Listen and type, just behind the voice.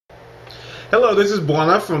Hello, this is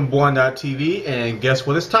Buana from Buana.tv, and guess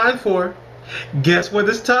what it's time for? Guess what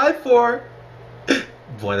it's time for?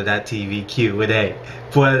 Buana.tv Q&A.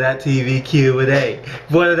 Buana.tv Q&A.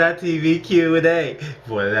 Buana.tv Q&A.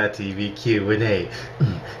 Buana.tv Q&A.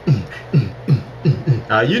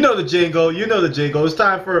 You know the jingle. You know the jingle. It's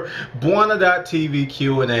time for Buana.tv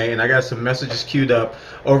Q&A, and I got some messages queued up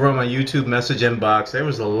over on my YouTube message inbox. There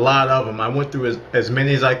was a lot of them. I went through as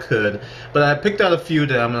many as I could, but I picked out a few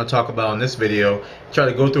that I'm going to talk about in this video. Try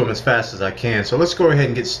to go through them as fast as I can. So let's go ahead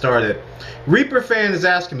and get started. Reaper Fan is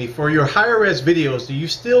asking me, for your higher res videos, do you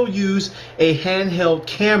still use a handheld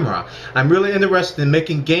camera? I'm really interested in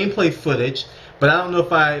making gameplay footage, but I don't know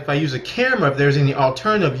if I use a camera, if there's any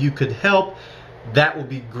alternative you could help. That would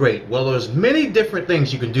be great. Well, there's many different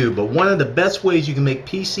things you can do, but one of the best ways you can make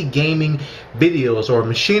PC gaming videos or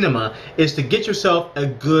machinima is to get yourself a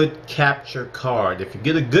good capture card. If you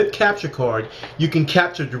get a good capture card, you can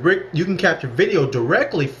capture video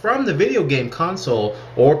directly from the video game console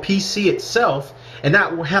or PC itself, and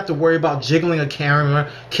not have to worry about jiggling a camera,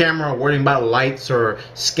 or worrying about lights or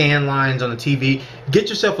scan lines on the TV. Get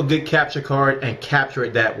yourself a good capture card and capture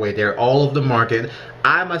it that way. They're all over the market.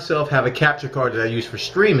 I myself have a capture card that I use for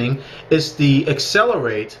streaming. It's the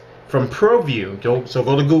Accelerate from ProView. So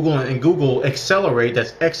go to Google and Google Accelerate.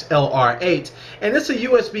 That's XLR8, and it's a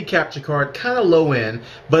USB capture card, kind of low end,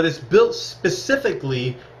 but it's built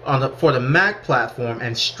specifically for the Mac platform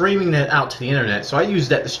and streaming it out to the internet. So I use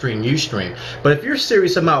that to stream Ustream. But if you're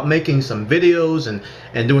serious about making some videos and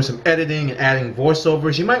doing some editing and adding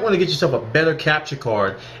voiceovers, you might want to get yourself a better capture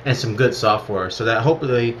card and some good software. So that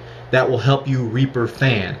hopefully that will help you, Reaper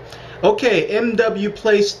Fan. Okay, MW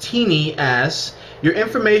Place Teeny asks, your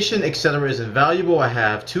information, etc. is invaluable. I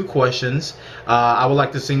have two questions. I would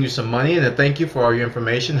like to send you some money and a thank you for all your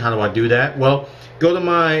information. How do I do that? Well, go to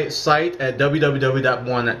my site at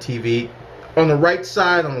www.buana.tv. On the right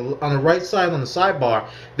side, on the sidebar,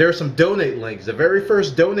 there are some donate links. The very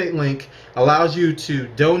first donate link allows you to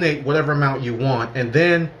donate whatever amount you want, and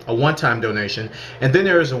then a one-time donation. And then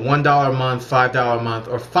there is a $1 a month, $5 a month,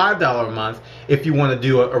 or $5 a month if you want to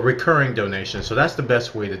do a recurring donation. So that's the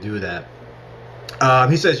best way to do that.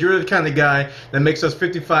 He says, you're the kind of guy that makes us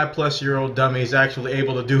 55-plus-year-old dummies actually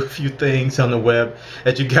able to do a few things on the web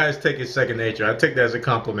that you guys take as second nature. I take that as a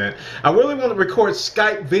compliment. I really want to record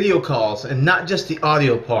Skype video calls, and not just the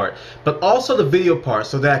audio part, but also the video part,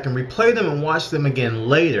 so that I can replay them and watch them again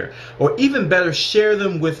later. Or even better, share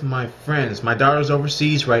them with my friends. My daughter's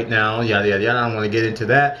overseas right now, yada, yada, yada. I don't want to get into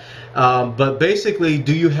that. But basically,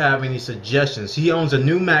 do you have any suggestions? He owns a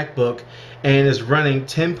new MacBook and is running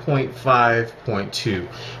 10.5.2.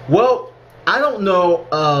 Well, I don't know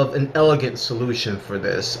of an elegant solution for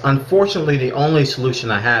this. Unfortunately, the only solution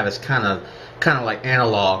I have is kind of like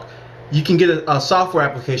analog. You can get a software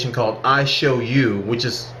application called iShowU, which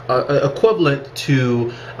is equivalent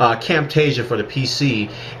to Camtasia for the PC.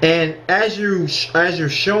 And as you're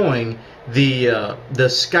showing the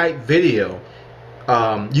Skype video,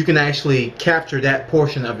 you can actually capture that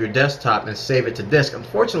portion of your desktop and save it to disk.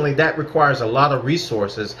 Unfortunately, that requires a lot of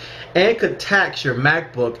resources and could tax your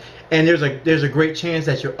MacBook, and there's a great chance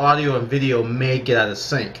that your audio and video may get out of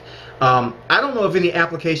sync. I don't know of any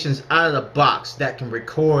applications out of the box that can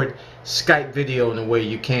record Skype video in the way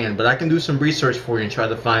you can, but I can do some research for you and try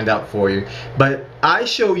to find out for you. But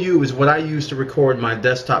iShowU is what I use to record my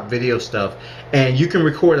desktop video stuff, and you can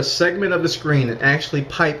record a segment of the screen and actually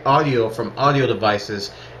pipe audio from audio devices,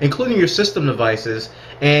 including your system devices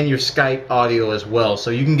and your Skype audio as well, so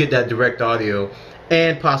you can get that direct audio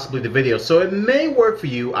and possibly the video. So it may work for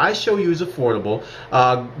you. iShowU is affordable.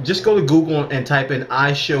 Just go to Google and type in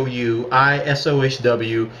iShowU,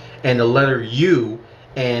 ISOHW, and the letter U,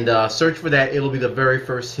 and search for that. It'll be the very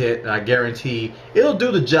first hit, and I guarantee it'll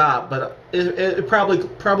do the job, but it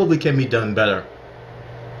probably can be done better.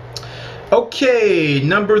 Okay,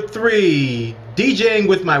 number 3, DJing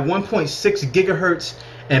with my 1.6 gigahertz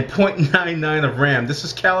and 0.99 of RAM. This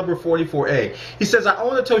is Caliber 44A. He says, I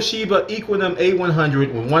own a Toshiba Equinum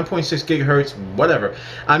A100 with 1.6 gigahertz, whatever.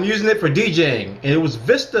 I'm using it for DJing, and it was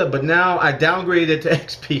Vista, but now I downgraded it to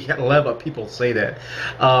XP. I love it. People say that.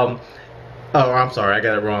 Oh, I'm sorry, I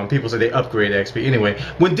got it wrong. People say they upgrade to XP. Anyway,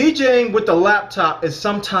 when DJing with the laptop, it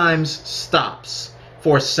sometimes stops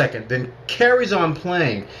for a second, then carries on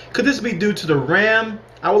playing. Could this be due to the RAM?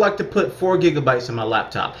 I would like to put 4 gigabytes in my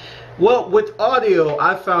laptop. Well, with audio,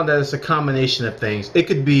 I found that it's a combination of things. It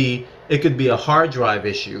could be a hard drive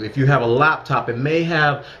issue. If you have a laptop, it may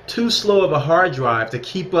have too slow of a hard drive to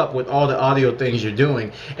keep up with all the audio things you're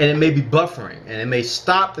doing, and it may be buffering, and it may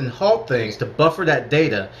stop and halt things to buffer that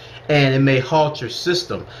data, and it may halt your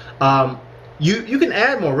system. you can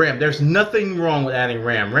add more RAM. There's nothing wrong with adding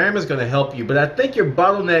RAM. RAM is going to help you, but I think your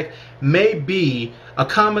bottleneck may be a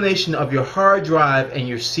combination of your hard drive and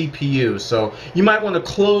your CPU. So you might want to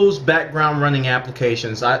close background running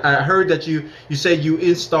applications. I heard that you said you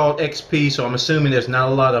installed XP, so I'm assuming there's not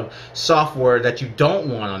a lot of software that you don't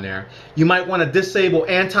want on there. You might want to disable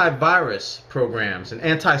antivirus programs and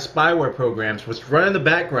anti-spyware programs which run in the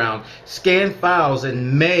background, scan files,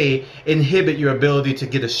 and may inhibit your ability to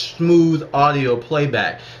get a smooth audio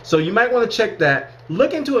playback. So you might want to check that.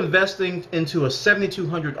 Look into investing into a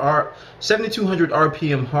 7200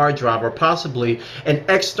 RPM hard drive, or possibly an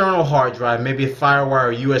external hard drive, maybe a FireWire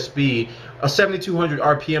or USB, a 7200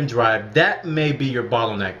 RPM drive. That may be your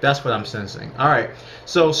bottleneck. That's what I'm sensing. All right.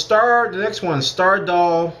 So the next one,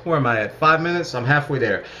 Stardoll. Where am I at? 5 minutes. I'm halfway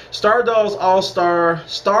there. Stardoll's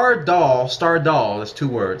Stardoll. That's 2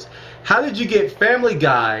 words. How did you get Family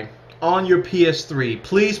Guy on your PS3?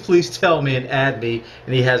 Please tell me and add me.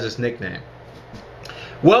 And he has this nickname.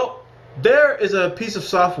 Well, there is a piece of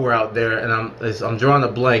software out there, and I'm drawing a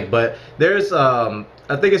blank, but there's I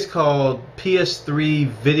think it's called PS3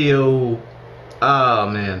 Video. Oh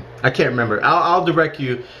man, I can't remember. I'll direct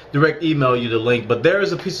email you the link. But there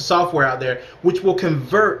is a piece of software out there which will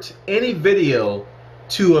convert any video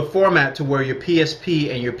to a format to where your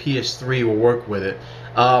PSP and your PS3 will work with it.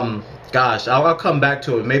 Gosh, I'll come back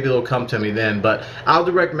to it. Maybe it'll come to me then, but I'll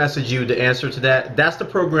direct message you the answer to that. That's the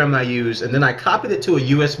program I use, and then I copied it to a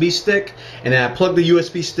USB stick, and then I plugged the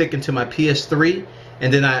USB stick into my PS3,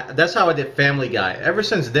 and then that's how I did Family Guy. Ever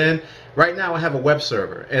since then, right now I have a web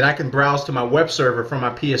server, and I can browse to my web server from my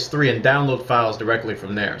PS3 and download files directly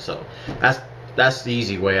from there. So that's the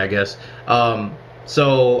easy way, I guess.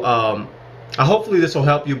 Hopefully this will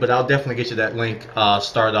help you, but I'll definitely get you that link,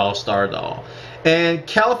 Stardoll. And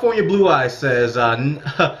California Blue Eyes says, this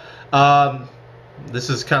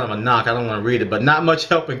is kind of a knock, I don't want to read it, but not much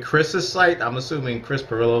help in Chris's site. I'm assuming Chris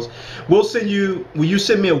Perillo's. Will you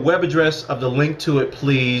send me a web address of the link to it,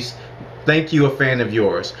 please? Thank you, a fan of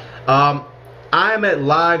yours. I'm at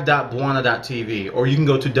live.bwana.tv, or you can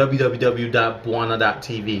go to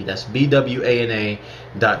www.bwana.tv. That's BWANA.tv.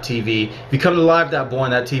 If you come to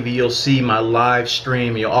live.bwana.tv, you'll see my live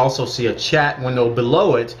stream. You'll also see a chat window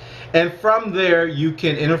below it. And from there, you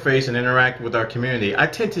can interface and interact with our community. I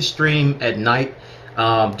tend to stream at night.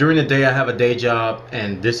 During the day, I have a day job,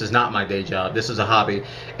 and this is not my day job. This is a hobby.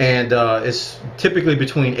 And it's typically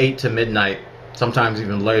between 8 to midnight. Sometimes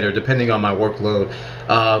even later, depending on my workload.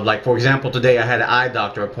 Like for example, today I had an eye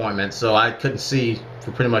doctor appointment, so I couldn't see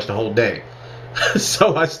for pretty much the whole day.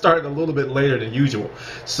 So I started a little bit later than usual.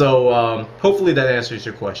 So hopefully that answers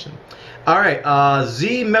your question. Alright,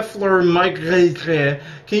 Z Meffler Mike, can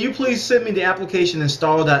you please send me the application,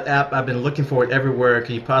 install that app? I've been looking for it everywhere.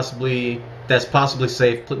 Can you that's possibly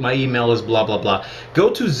safe. My email is blah blah blah.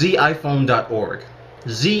 Go to ziphone.org.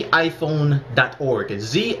 ziphone.org. It's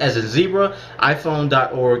Z as in zebra,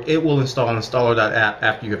 iphone.org. It will install that app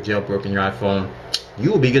after you have jailbroken your iPhone.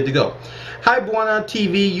 You will be good to go. Hi Bwana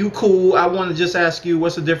TV, you cool. I want to just ask you,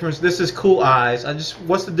 what's the difference? This is Cool Eyes.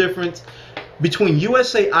 What's the difference between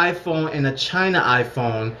USA iPhone and a China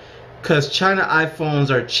iPhone? Because China iPhones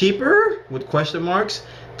are cheaper with question marks.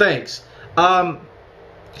 Thanks. The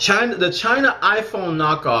China iPhone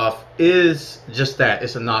knockoff is just that.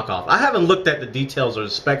 It's a knockoff. I haven't looked at the details or the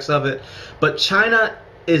specs of it, but China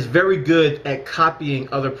is very good at copying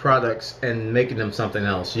other products and making them something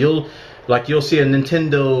else. You'll see a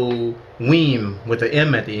Nintendo Weem with an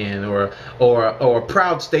M at the end, or a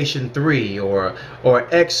Proud Station 3, or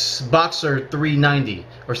Xboxer 390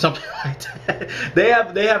 or something like that. They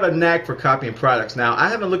have a knack for copying products. Now, I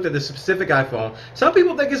haven't looked at the specific iPhone. Some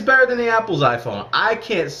people think it's better than the Apple's iPhone. I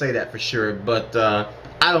can't say that for sure, but I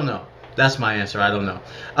don't know. That's my answer. I don't know.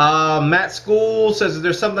 Matt School says that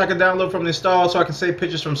there's something I can download from the install so I can save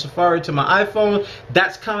pictures from Safari to my iPhone.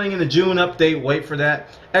 That's coming in the June update. Wait for that.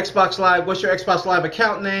 Xbox Live. What's your Xbox Live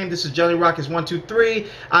account name? This is Johnny Rockets 123.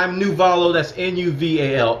 I'm Nuvalo. That's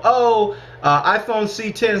Nuvalo. iPhone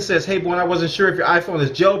C10 says, hey, boy, I wasn't sure if your iPhone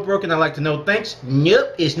is jailbroken. I'd like to know. Thanks.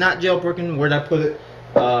 Nope, it's not jailbroken. Where'd I put it?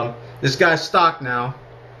 This guy's stock now.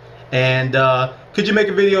 And could you make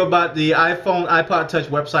a video about the iPhone iPod Touch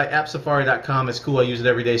website, appsafari.com? It's cool. I use it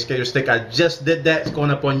every day. Skater Stick. I just did that. It's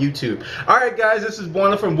going up on YouTube. All right, guys. This is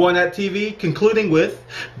Bwana from Bwana.tv, concluding with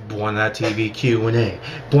Bwana.tv Q&A.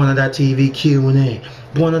 Bwana.tv Q&A.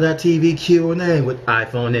 Bwana.tv Q&A with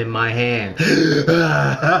iPhone in my hand.